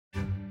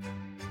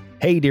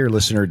Hey, dear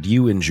listener, do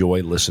you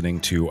enjoy listening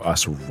to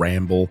us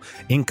ramble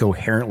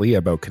incoherently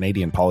about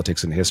Canadian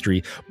politics and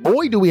history?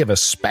 Boy, do we have a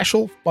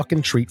special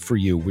fucking treat for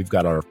you. We've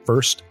got our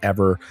first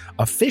ever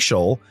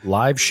official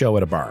live show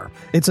at a bar.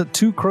 It's at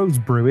Two Crows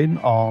Brewing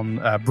on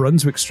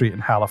Brunswick Street in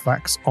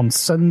Halifax on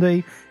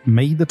Sunday,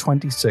 May the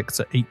 26th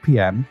at 8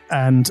 p.m.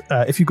 And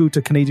if you go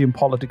to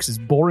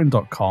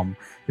CanadianPoliticsIsBoring.com,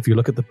 if you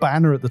look at the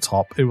banner at the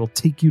top, it will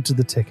take you to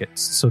the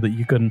tickets so that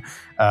you can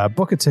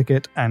book a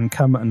ticket and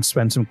come and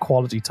spend some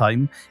quality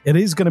time. It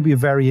is going to be a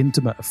very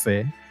intimate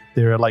affair.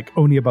 There are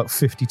only about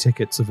 50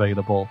 tickets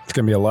available. It's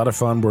going to be a lot of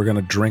fun. We're going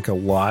to drink a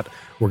lot.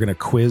 We're going to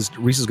quiz.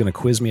 Reese is going to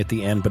quiz me at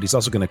the end, but he's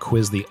also going to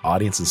quiz the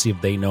audience and see if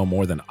they know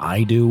more than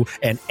I do.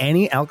 And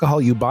any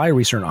alcohol you buy,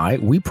 Reese and I,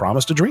 we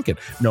promise to drink it,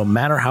 no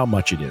matter how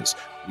much it is.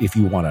 If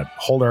you want to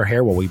hold our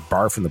hair while we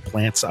barf from the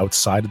plants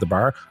outside of the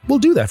bar, we'll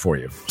do that for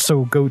you.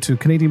 So go to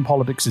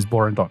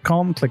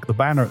CanadianPoliticsIsBoring.com, click the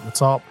banner at the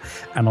top,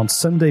 and on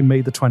Sunday, May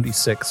the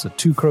 26th at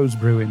Two Crows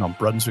Brewing on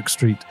Brunswick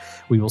Street,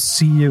 we will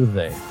see you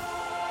there.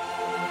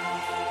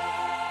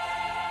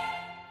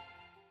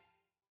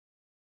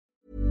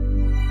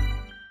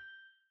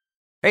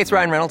 Hey, it's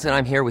Ryan Reynolds, and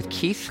I'm here with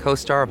Keith,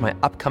 co-star of my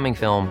upcoming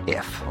film,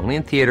 If, only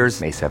in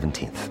theaters May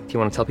 17th. Do you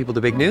want to tell people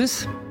the big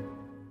news?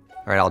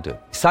 All right, I'll do it.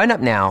 Sign up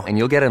now and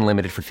you'll get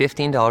unlimited for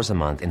 $15 a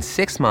month and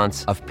 6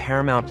 months of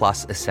Paramount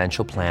Plus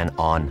Essential Plan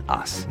on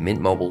us.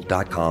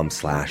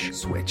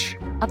 MintMobile.com/switch.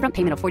 Upfront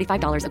payment of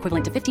 $45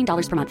 equivalent to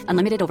 $15 per month.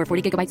 Unlimited over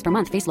 40 gigabytes per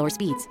month. Face lower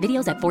speeds.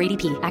 Videos at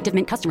 480p. Active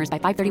Mint customers by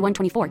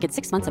 531.24 get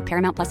 6 months of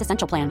Paramount Plus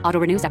Essential Plan.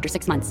 Auto renews after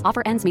 6 months.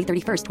 Offer ends May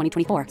 31st,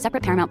 2024.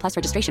 Separate Paramount Plus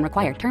registration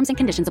required. Terms and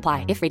conditions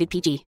apply if rated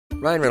PG.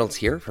 Ryan Reynolds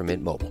here from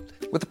Mint Mobile.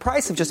 With the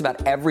price of just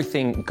about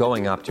everything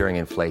going up during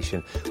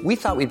inflation, we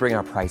thought we'd bring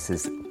our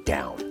prices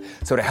down.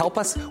 So to help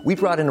us, we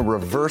brought in a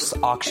reverse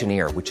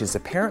auctioneer, which is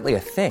apparently a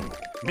thing.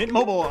 Mint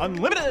Mobile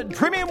Unlimited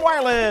Premium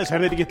Wireless. How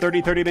to get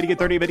 30, 30, bit to get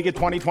 30, bit to get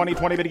 20, 20,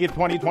 20, bit to get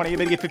 20, 20,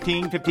 bit to get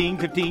 15, 15,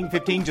 15,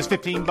 15, just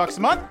 $15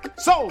 a month?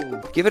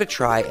 Sold! Give it a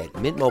try at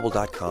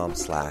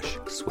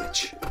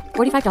mintmobile.com/switch.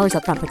 $45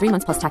 upfront for 3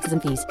 months plus taxes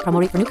and fees.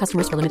 Promo rate for new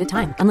customers for limited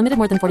time. Unlimited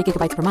more than 40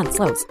 gigabytes per month.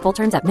 Slows full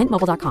terms at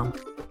mintmobile.com.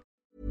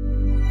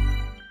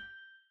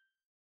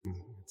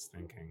 It's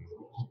thinking.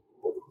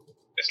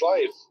 It's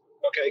live.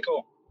 Okay,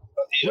 cool.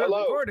 We're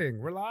Hello. recording.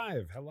 We're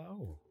live.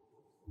 Hello.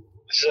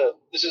 This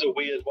is a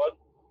weird one.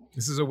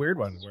 This is a weird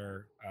one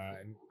where I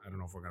don't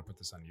know if we're going to put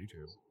this on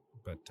YouTube,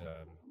 but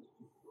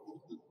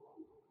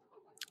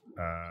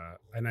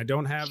and I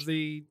don't have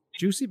the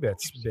juicy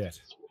bits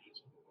bit.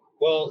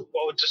 Well,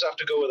 we'll just have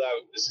to go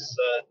without. This is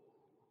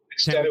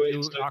Can we do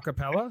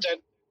acapella?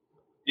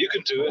 You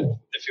can do it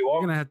if you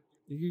want.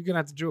 You're gonna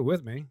have to do it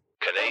with me.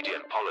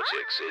 Canadian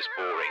politics is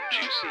boring,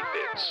 juicy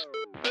bits.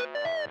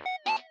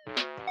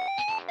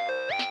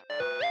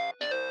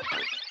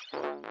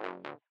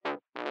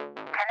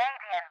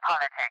 Canadian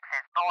politics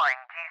is boring,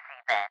 juicy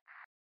bits.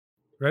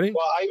 Ready?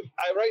 Well, I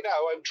right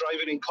now I'm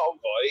driving in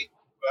convoy.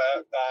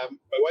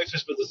 My wife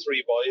is with the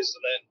 3 boys,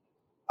 and then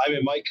I'm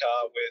in my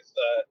car with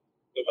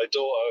my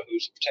daughter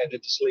who's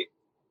pretending to sleep.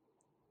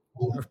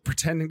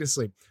 Pretending to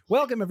sleep.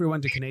 Welcome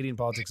everyone to Canadian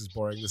Politics is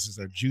Boring. This is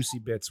our Juicy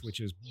Bits, which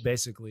is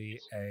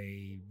basically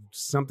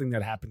something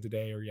that happened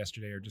today or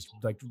yesterday or just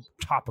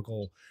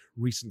topical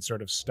recent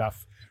sort of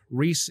stuff.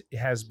 Reese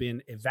has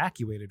been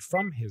evacuated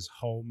from his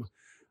home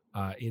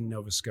in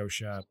Nova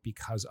Scotia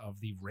because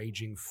of the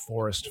raging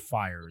forest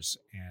fires,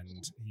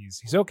 and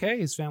he's okay.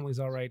 His family's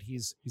all right.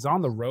 He's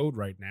on the road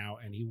right now,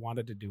 and he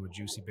wanted to do a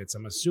Juicy Bits.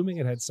 I'm assuming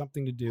it had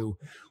something to do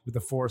with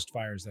the forest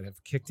fires that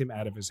have kicked him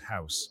out of his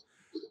house.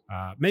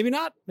 Maybe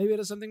not. Maybe it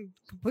is something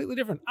completely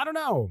different. I don't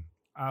know.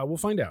 We'll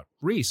find out.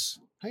 Reese,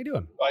 how you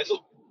doing? I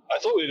thought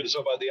we were going to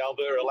talk about the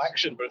Alberta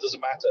election, but it doesn't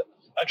matter.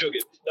 I'm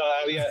joking.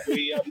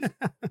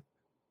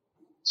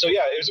 So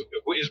yeah, it's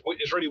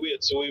really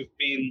weird. So we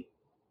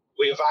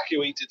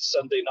evacuated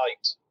Sunday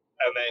night,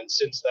 and then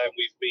since then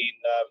we've been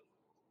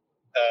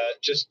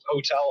just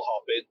hotel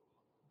hopping,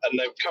 and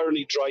they're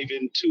currently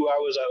driving 2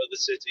 hours out of the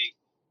city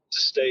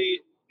to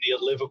stay near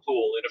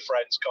Liverpool in a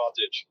friend's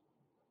cottage.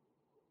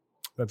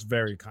 That's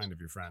very kind of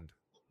your friend,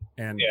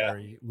 and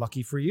very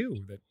lucky for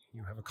you that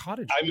you have a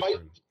cottage. I might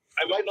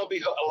not be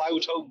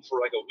allowed home for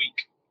like a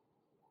week.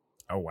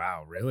 Oh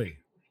wow, really?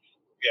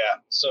 Yeah.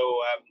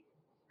 So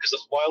because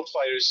the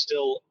wildfire is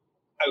still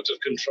out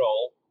of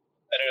control,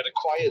 and I had a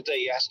quiet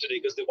day yesterday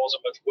because there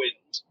wasn't much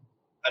wind,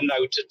 and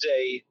now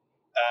today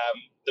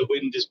the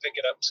wind is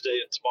picking up today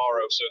and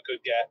tomorrow, so it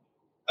could get.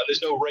 And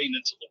there's no rain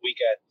until the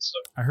weekend. So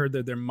I heard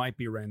that there might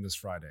be rain this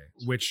Friday,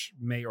 which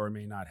may or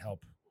may not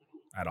help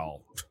at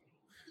all.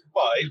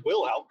 Well, it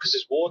will help because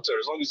it's water.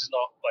 As long as it's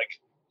not like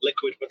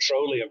liquid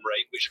petroleum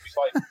rain, we should be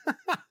fine.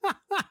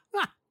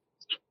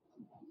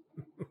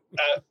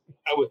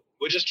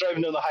 We're just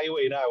driving down the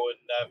highway now, and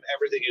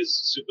everything is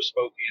super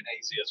smoky and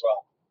hazy as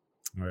well.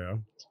 Oh yeah.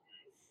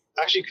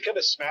 Actually, you can kind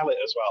of smell it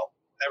as well.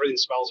 Everything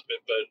smells a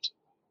bit burnt.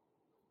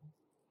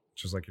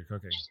 Just like you're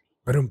cooking.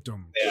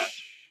 Ba-dum-dum. Yeah.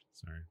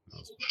 Sorry, that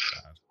was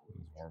bad. That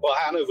was horrible. Well,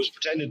 Hannah was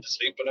pretending to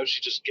sleep, but now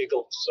she just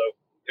giggled, so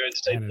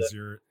entertained.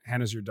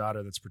 Hannah's your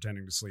daughter that's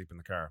pretending to sleep in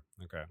the car.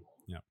 Okay,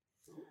 yeah,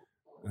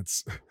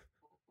 that's.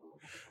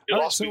 You All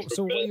right, lost me for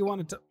so a what do minute. you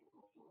want to?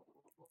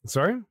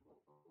 Sorry.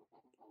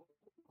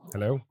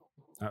 Hello.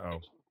 Are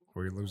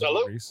we losing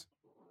Hello? Reese?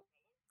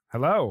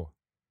 Hello.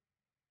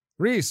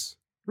 Reese,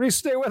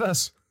 stay with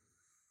us.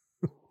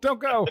 Don't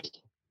go.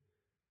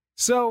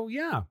 So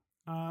yeah,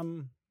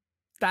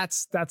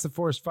 that's a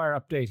forest fire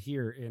update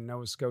here in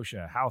Nova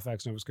Scotia,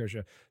 Halifax, Nova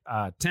Scotia.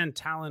 10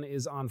 Talon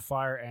is on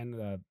fire,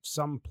 and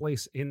some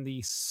place in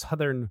the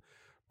southern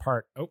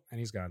part. Oh, and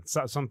he's gone.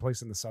 Some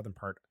place in the southern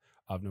part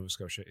of Nova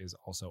Scotia is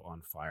also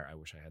on fire. I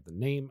wish I had the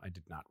name. I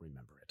did not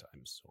remember it.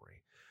 I'm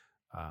sorry.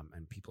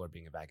 And people are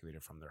being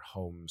evacuated from their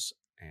homes,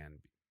 and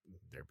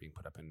they're being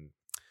put up in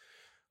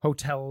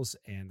hotels.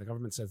 And the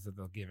government says that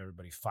they'll give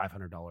everybody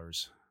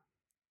 $500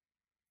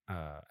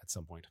 at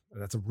some point.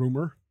 That's a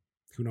rumor.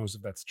 Who knows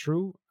if that's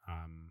true?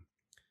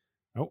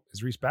 Oh,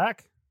 is Reese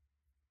back?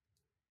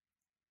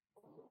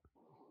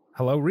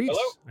 Hello, Reese.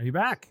 Hello? Are you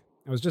back?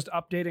 I was just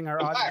updating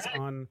our audience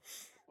on.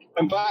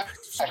 I'm back.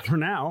 For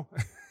now.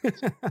 I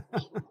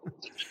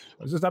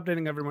was just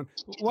updating everyone.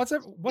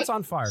 What's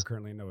on fire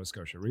currently in Nova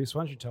Scotia? Reese,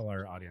 why don't you tell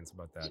our audience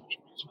about that?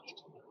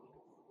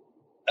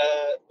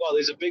 Well,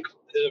 there's a big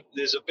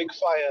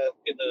fire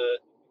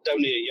down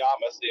near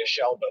Yarmouth, near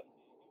Shelburne,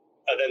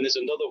 and then there's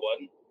another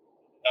one,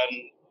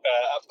 and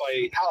up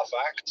by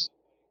Halifax,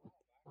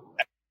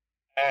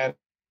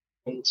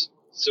 and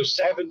so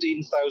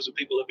 17,000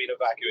 people have been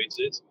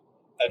evacuated,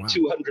 and Wow.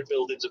 200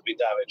 buildings have been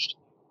damaged.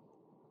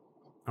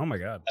 Oh my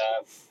God.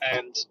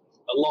 And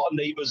a lot of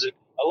neighbours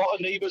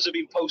have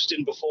been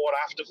posting before and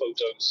after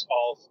photos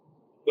of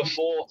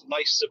before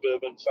nice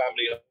suburban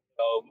family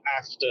home,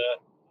 after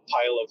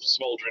pile of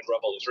smouldering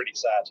rubble. It's really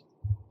sad.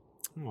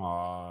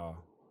 Aww.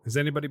 Has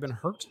anybody been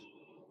hurt?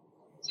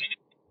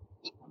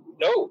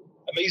 No,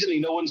 amazingly,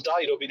 no one's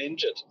died or been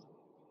injured.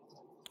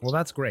 Well,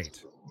 that's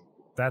great.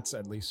 That's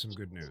at least some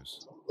good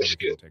news. Which is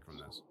we can good. take from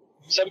this.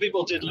 Some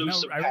people did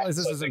lose some I realize pets,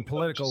 this isn't think,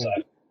 political. which is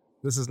sad.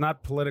 This is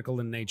not political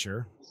in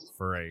nature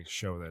for a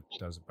show that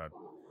does about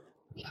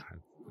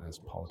has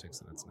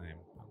politics in its name.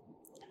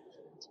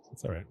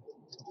 That's all right.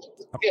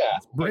 Yeah,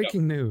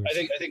 Breaking news. I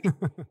think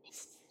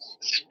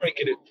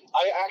breaking it.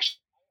 I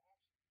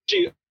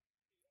actually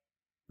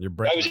You're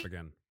breaking was- up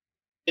again.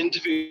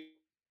 interviewed.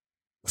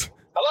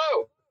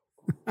 Hello.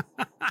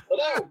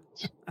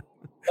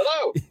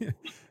 Hello.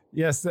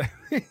 Yes.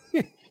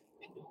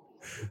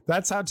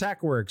 That's how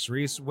tech works,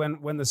 Reese.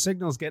 When the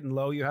signal's getting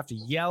low, you have to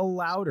yell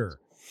louder.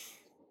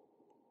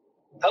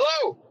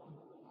 Hello.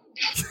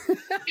 Can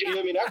you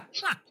hear me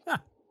now?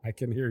 I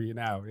can hear you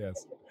now.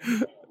 Yes.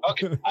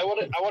 Okay. I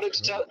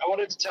wanted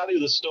to tell you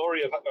the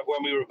story of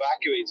when we were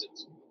evacuated.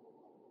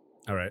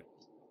 All right.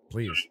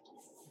 Please.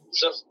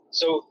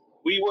 So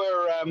we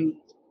were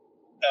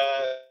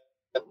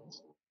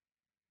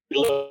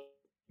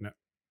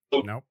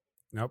Nope.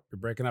 You're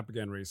breaking up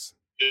again, Reese.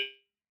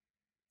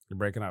 You're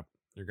breaking up.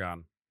 You're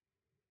gone.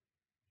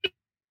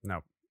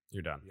 No,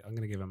 you're done. I'm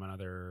going to give him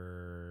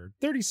another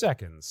 30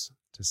 seconds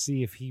to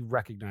see if he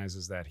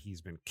recognizes that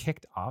he's been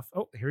kicked off.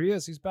 Oh, here he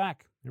is. He's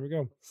back. Here we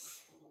go.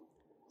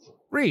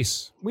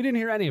 Reese, we didn't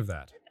hear any of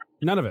that.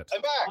 None of it.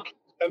 I'm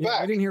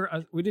back.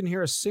 We didn't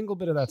hear a single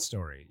bit of that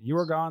story. You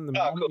were gone the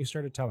moment cool. you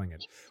started telling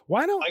it.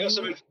 Why don't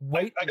you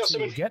wait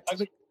until you get to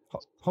the...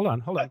 Hold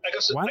on. I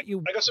got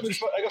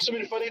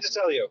something funny to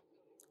tell you.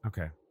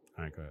 Okay.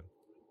 All right, go ahead.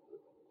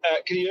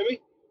 Can you hear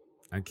me?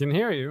 I can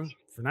hear you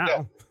for now.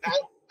 Yeah.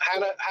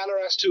 Hannah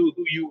asked who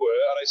you were,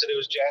 and I said it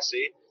was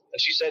Jesse, and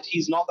she said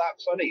he's not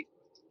that funny.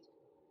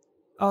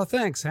 Oh,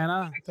 thanks,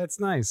 Hannah. That's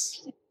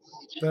nice.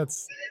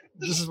 This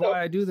is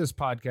why I do this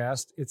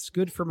podcast. It's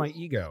good for my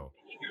ego.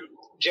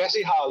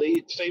 Jesse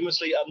Harley,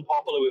 famously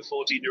unpopular with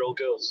 14-year-old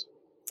girls.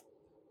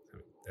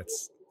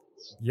 That's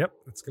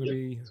going to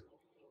be...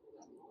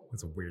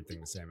 That's a weird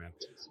thing to say, man.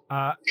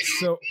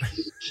 So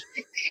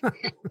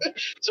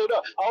no,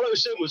 all I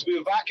was saying was we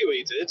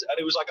evacuated, and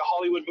it was like a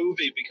Hollywood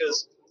movie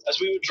because as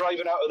we were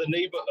driving out of the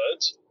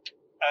neighborhood,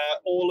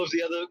 all of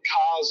the other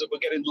cars that were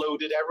getting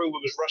loaded,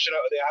 everyone was rushing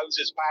out of their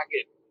houses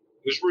packing.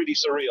 It was really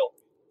surreal.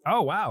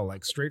 Oh wow!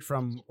 Like straight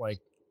from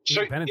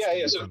Independence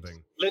Day or so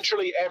something.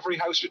 Literally every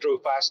house we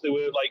drove past, there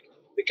were like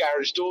the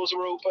garage doors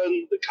were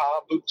open, the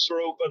car boots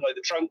were open, like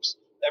the trunks.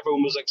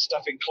 Everyone was like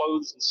stuffing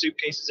clothes and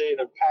suitcases in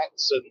and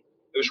pets, and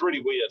it was really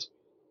weird.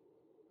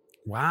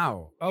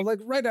 Wow! Oh, like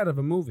right out of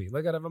a movie,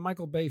 like out of a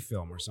Michael Bay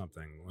film or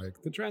something.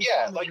 Like the trend.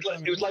 Yeah, it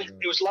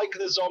was like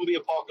the zombie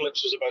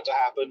apocalypse was about to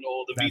happen,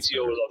 or the That's VTO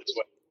better. was on its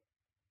way.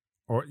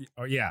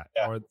 Or yeah.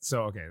 Yeah. Or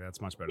so okay,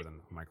 that's much better than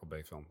a Michael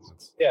Bay film.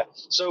 Yeah.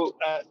 So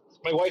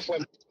my wife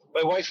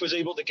was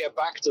able to get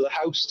back to the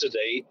house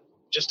today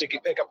just to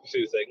pick up a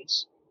few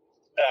things.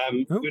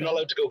 Okay. We're not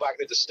allowed to go back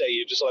there to stay.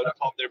 You're just allowed to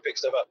pop there and pick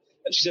stuff up.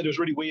 And she said it was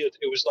really weird.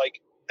 It was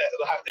like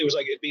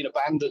it'd been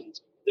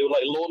abandoned. They were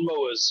like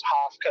lawnmowers,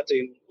 half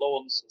cutting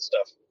lawns and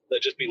stuff that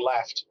had just been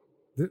left.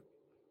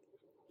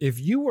 If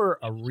you were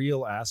a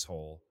real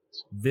asshole,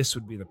 this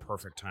would be the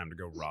perfect time to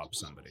go rob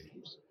somebody.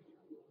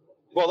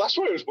 Well, that's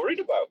what I was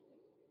worried about.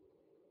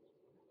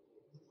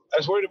 I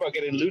was worried about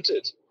getting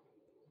looted.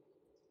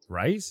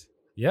 Right?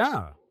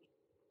 Yeah.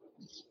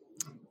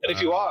 And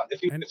if you are,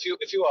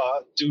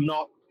 do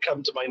not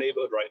come to my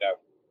neighborhood right now.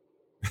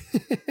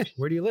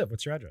 Where do you live?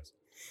 What's your address?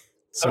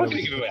 I'm not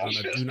going to give you my on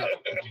address.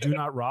 a do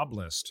not rob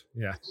list.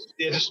 Yeah.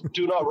 Yeah, just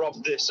do not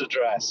rob this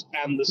address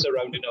and the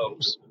surrounding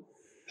homes.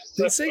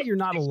 They say you're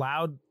not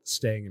allowed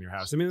staying in your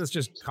house. I mean, that's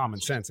just common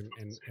sense, and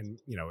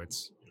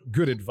it's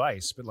good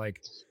advice. But like,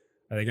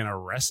 are they going to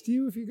arrest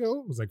you if you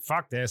go? It's like,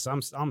 fuck this.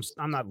 I'm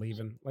not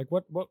leaving. Like,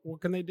 what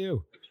can they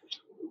do?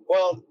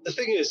 Well, the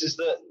thing is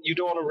that you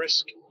don't want to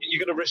risk.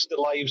 You're going to risk the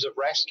lives of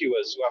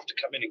rescuers who have to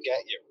come in and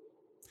get you.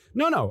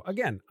 No.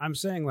 Again, I'm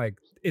saying like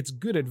it's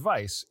good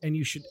advice, and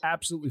you should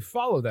absolutely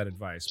follow that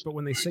advice. But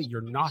when they say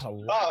you're not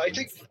allowed, I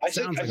think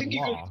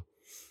you could.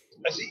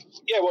 I think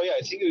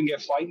you can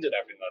get fined and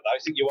everything like that. I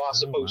think you are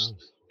supposed. Wow.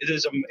 It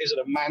is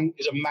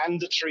a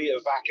mandatory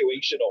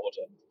evacuation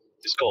order.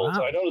 It's called.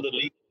 Wow. I don't know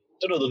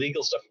the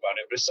legal stuff about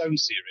it, but it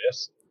sounds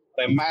serious.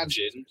 I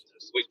imagine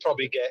we'd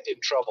probably get in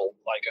trouble,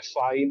 like a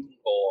fine,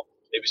 or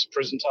maybe it's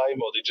prison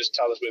time, or they just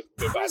tell us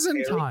we're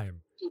prison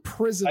time.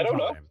 Prison. I don't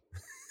know.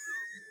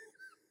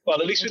 Well,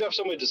 at least we'd have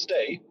somewhere to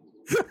stay.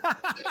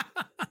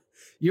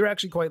 You're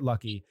actually quite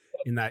lucky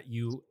in that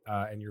you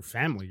and your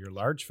family, your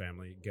large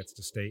family, gets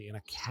to stay in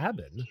a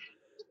cabin.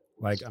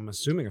 Like, I'm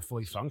assuming a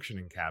fully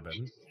functioning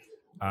cabin,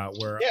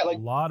 where a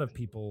lot of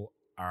people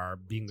are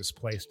being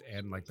displaced,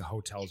 and like the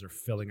hotels are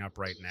filling up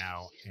right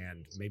now,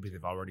 and maybe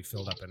they've already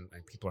filled up, and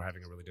people are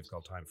having a really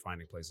difficult time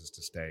finding places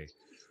to stay,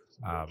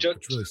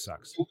 which really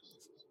sucks.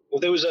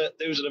 Well, there was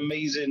an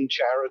amazing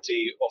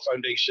charity or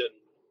foundation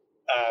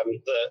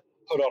that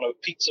put on a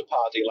pizza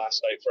party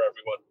last night for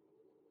everyone,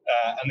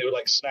 and they were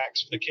like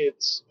snacks for the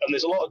kids. And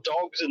there's a lot of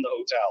dogs in the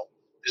hotel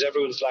because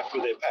everyone's left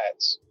with their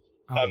pets.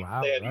 Oh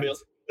wow!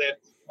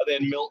 They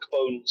had milk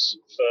bones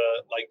for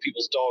like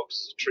people's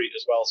dogs to treat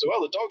as well. So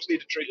the dogs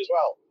need a treat as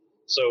well.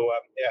 So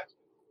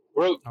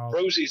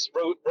Rosie's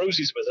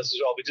with us as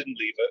well. We didn't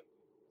leave it.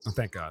 Oh,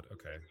 thank God.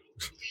 Okay.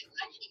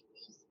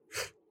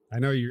 I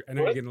know you're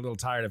getting a little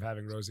tired of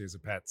having Rosie as a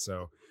pet,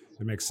 so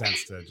it makes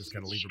sense to just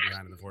kind of leave her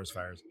behind in the forest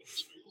fires.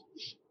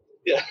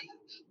 Yeah.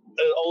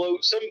 Although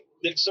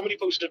somebody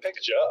posted a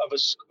picture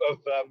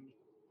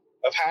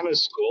of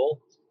Hannah's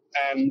school,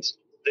 and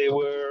they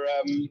were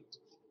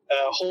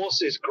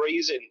horses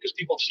grazing because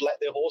people just let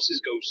their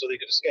horses go so they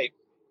could escape.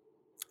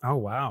 Oh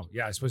wow!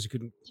 Yeah, I suppose you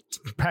couldn't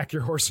pack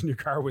your horse in your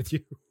car with you.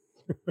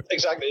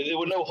 Exactly. There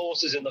were no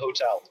horses in the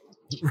hotel.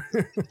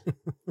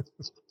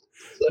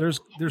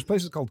 There's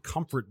places called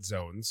comfort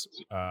zones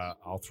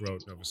all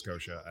throughout Nova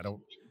Scotia. I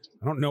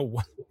don't know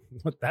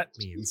what that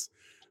means,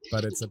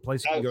 but it's a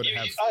place you can go to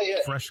have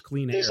fresh,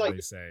 clean air. They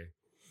say.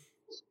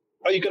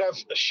 Oh, you could have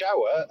a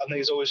shower, and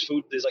there's always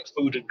food. There's like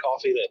food and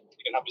coffee that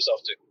you can have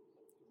yourself to.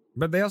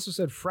 But they also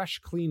said fresh,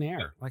 clean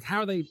air. Like,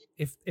 how are they?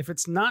 If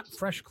it's not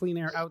fresh, clean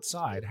air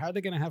outside, how are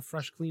they going to have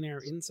fresh, clean air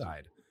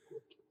inside?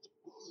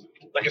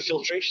 Like a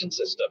filtration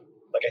system,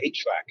 like a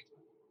HVAC.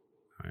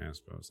 I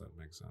suppose that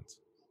makes sense.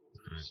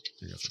 All right,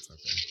 I guess that's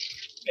okay.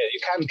 Yeah, you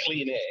can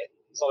clean air.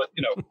 It's not,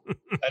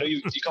 I know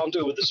you can't do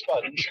it with the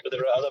sponge, but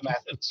there are other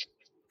methods.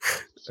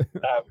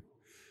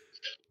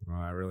 Well,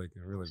 I really.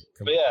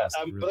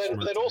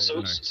 But then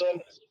also,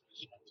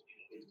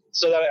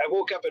 so that I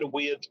woke up in a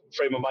weird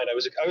frame of mind. I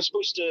was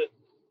supposed to.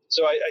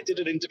 So I did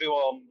an interview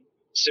on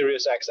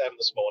Sirius XM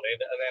this morning,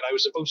 and then I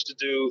was supposed to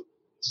do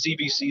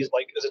CBC's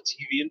like as a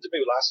TV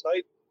interview last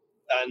night,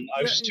 and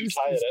I was just too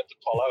tired to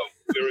pull out.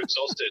 We were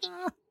exhausted.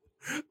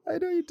 I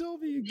know you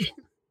told me.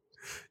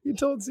 You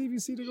told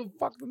CBC to go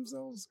fuck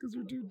themselves because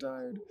you're too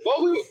tired.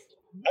 Well,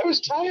 I was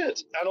tired,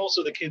 and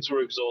also the kids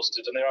were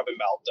exhausted, and they're having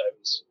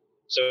meltdowns.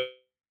 So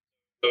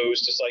it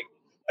was just like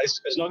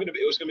it's not going to be.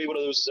 It was going to be one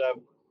of those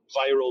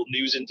viral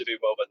news interview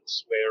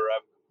moments where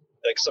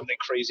like something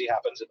crazy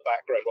happens in the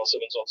background while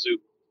someone's on Zoom.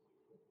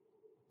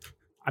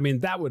 I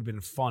mean, that would have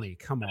been funny.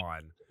 Come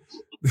on.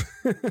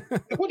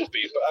 It would have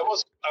been, but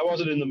I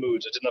wasn't in the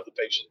mood. I didn't have the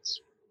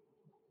patience.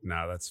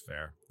 No, that's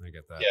fair. I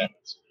get that. Yeah.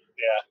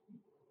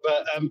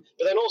 But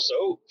then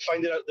also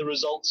finding out the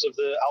results of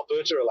the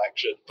Alberta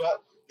election.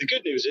 But the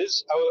good news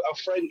is our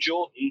friend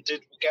Jordan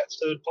did get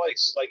third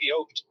place, like he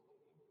hoped.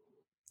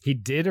 He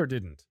did or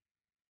didn't?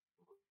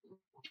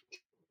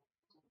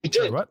 He did.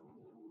 Sorry, what?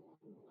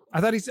 I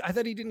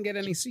thought he didn't get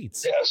any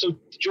seats. Yeah. So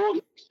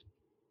Jordan.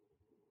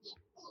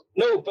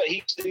 No, but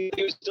he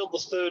was still the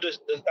third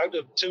out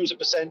of terms of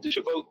percentage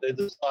of vote.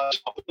 The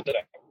top of the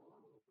deck.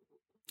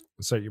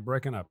 So you're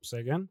breaking up. Say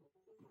again.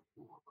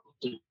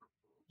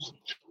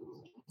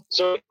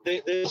 So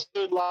the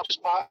third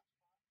largest part.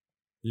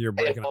 You're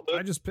breaking up.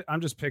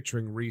 I'm just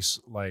picturing Reese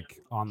like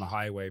on the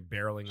highway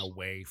barreling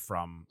away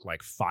from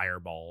like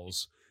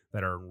fireballs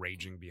that are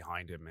raging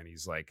behind him, and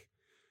he's like,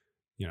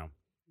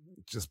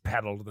 just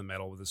paddled to the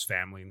middle with his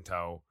family in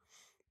tow,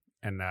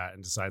 and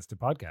decides to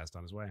podcast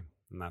on his way,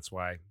 and that's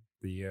why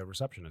the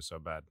reception is so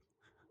bad.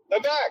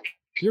 I'm back.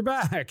 You're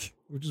back,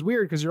 which is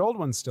weird because your old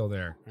one's still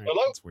there. Right,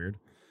 hello. That's weird.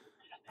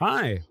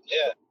 Hi.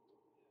 Yeah.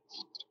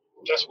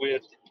 Just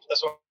weird.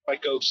 That's why my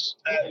ghost.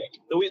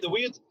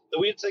 The the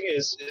weird thing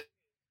is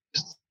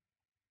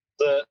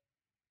that,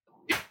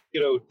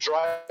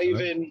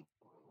 driving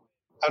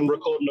and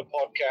recording a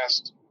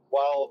podcast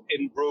while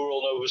in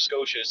rural Nova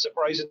Scotia is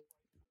surprising.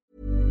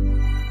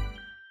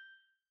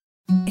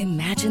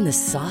 Imagine the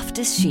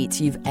softest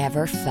sheets you've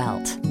ever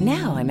felt.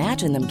 Now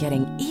imagine them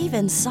getting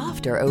even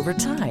softer over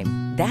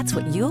time. That's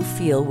what you'll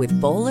feel with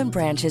Boll &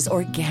 Branch's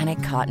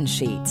organic cotton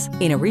sheets.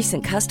 In a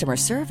recent customer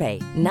survey,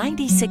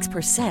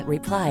 96%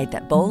 replied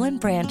that Boll &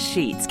 Branch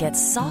sheets get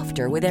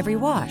softer with every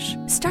wash.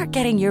 Start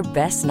getting your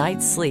best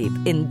night's sleep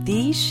in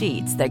these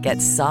sheets that get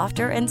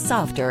softer and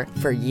softer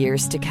for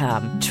years to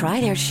come.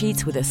 Try their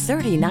sheets with a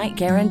 30-night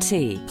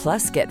guarantee.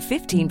 Plus, get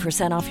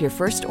 15% off your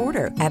first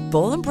order at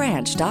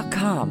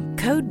bollandbranch.com.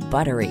 Code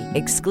BUTTERY.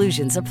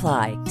 Exclusions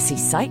apply. See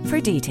site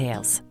for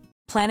details.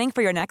 Planning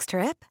for your next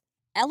trip?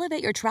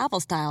 Elevate your travel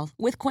style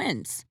with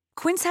Quince.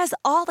 Quince has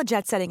all the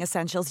jet-setting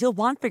essentials you'll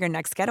want for your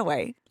next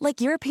getaway,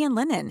 like European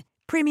linen,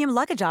 premium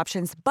luggage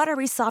options,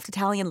 buttery soft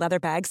Italian leather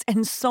bags,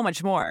 and so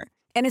much more.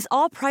 And is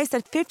all priced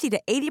at 50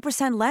 to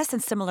 80% less than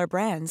similar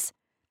brands.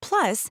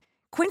 Plus,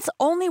 Quince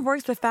only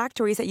works with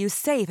factories that use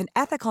safe and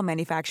ethical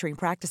manufacturing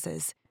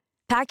practices.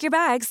 Pack your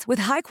bags with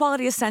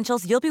high-quality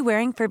essentials you'll be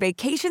wearing for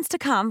vacations to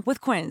come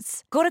with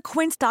Quince. Go to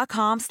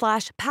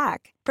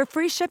quince.com/pack for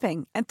free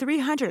shipping and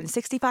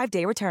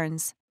 365-day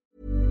returns.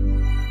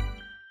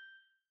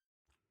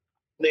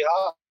 They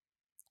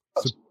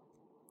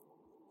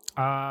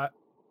are.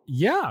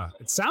 Yeah,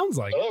 it sounds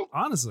like it,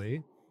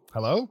 honestly.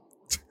 Hello?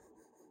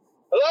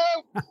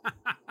 Hello?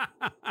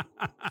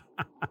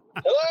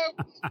 Hello?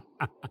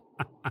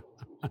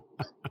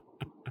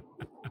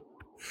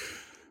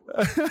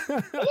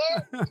 Hello?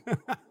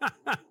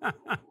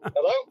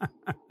 Hello?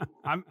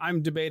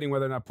 I'm debating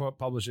whether or not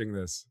publishing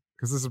this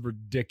because this is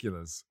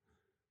ridiculous.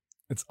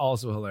 It's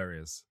also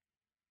hilarious.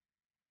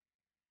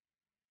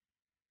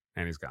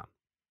 And he's gone.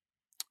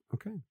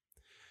 Okay.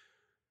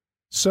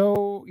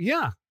 So,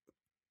 yeah,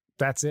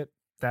 that's it.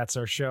 That's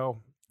our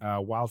show.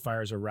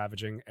 Wildfires are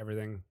ravaging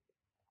everything.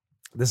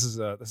 This is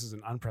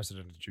an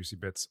unprecedented Juicy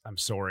Bits. I'm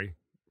sorry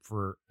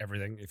for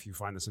everything. If you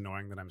find this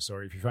annoying, then I'm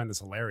sorry. If you find this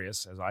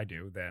hilarious, as I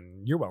do,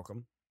 then you're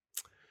welcome.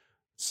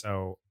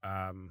 So,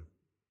 I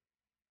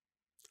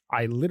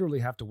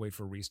literally have to wait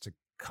for Reese to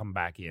come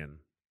back in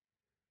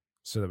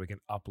so that we can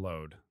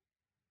upload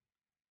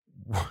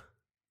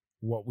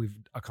what we've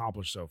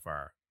accomplished so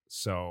far.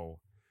 So,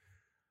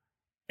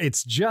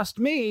 it's just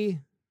me.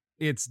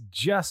 It's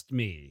just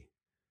me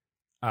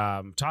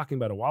talking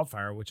about a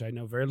wildfire, which I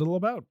know very little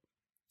about.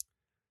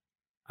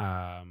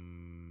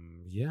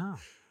 Yeah.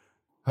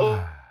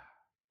 I'm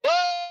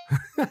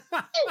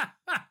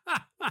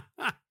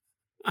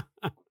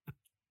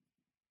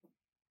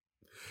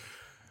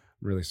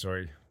really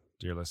sorry,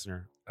 dear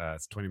listener.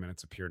 It's 20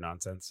 minutes of pure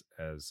nonsense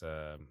as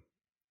I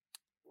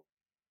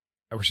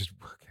wish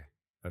okay.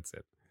 That's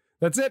it.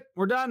 That's it.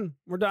 We're done.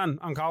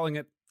 I'm calling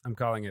it.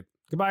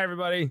 Goodbye,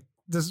 everybody.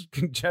 This is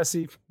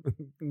Jesse,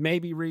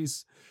 maybe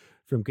Reese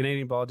from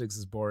Canadian Politics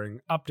is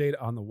Boring. Update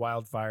on the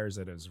wildfires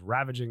that is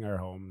ravaging our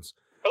homes.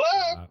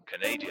 Hello?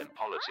 Canadian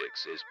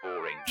Politics is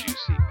Boring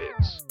Juicy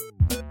Bits.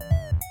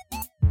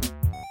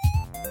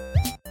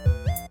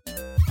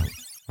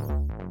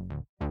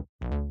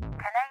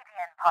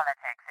 Canadian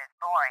politics is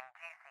boring,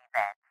 juicy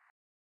bits.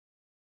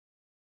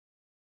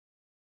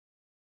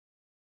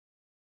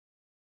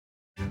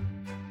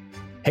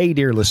 Hey,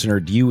 dear listener,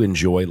 do you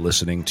enjoy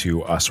listening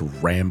to us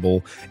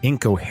ramble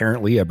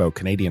incoherently about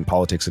Canadian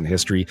politics and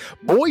history?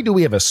 Boy, do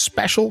we have a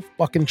special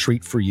fucking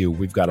treat for you.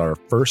 We've got our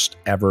first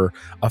ever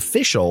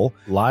official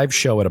live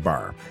show at a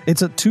bar.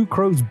 It's at Two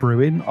Crows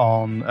Brewing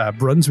on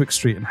Brunswick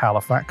Street in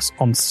Halifax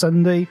on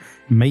Sunday,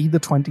 May the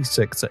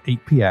 26th at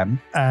 8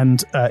 p.m.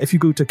 And if you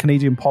go to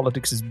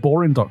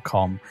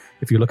CanadianPoliticsIsBoring.com,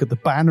 if you look at the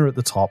banner at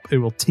the top, it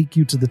will take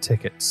you to the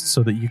tickets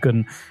so that you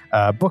can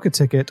book a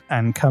ticket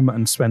and come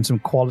and spend some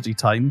quality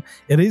time.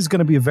 It is going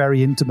to be a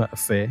very intimate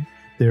affair.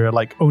 There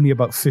are only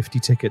about 50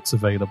 tickets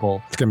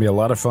available. It's going to be a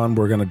lot of fun.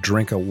 We're going to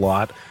drink a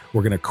lot.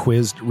 We're going to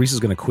quiz. Reese is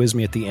going to quiz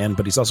me at the end,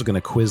 but he's also going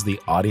to quiz the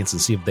audience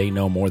and see if they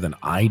know more than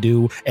I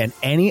do. And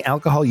any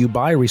alcohol you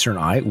buy, Reese and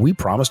I, we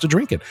promise to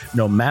drink it,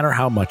 no matter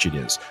how much it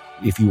is.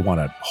 If you want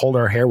to hold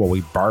our hair while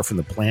we barf in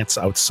the plants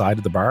outside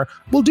of the bar,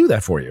 we'll do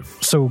that for you.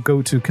 So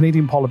go to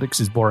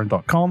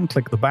CanadianPoliticsIsBoring.com,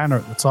 click the banner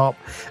at the top,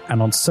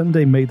 and on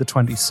Sunday, May the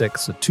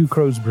 26th at Two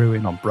Crows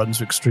Brewing on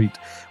Brunswick Street,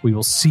 we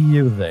will see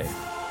you there.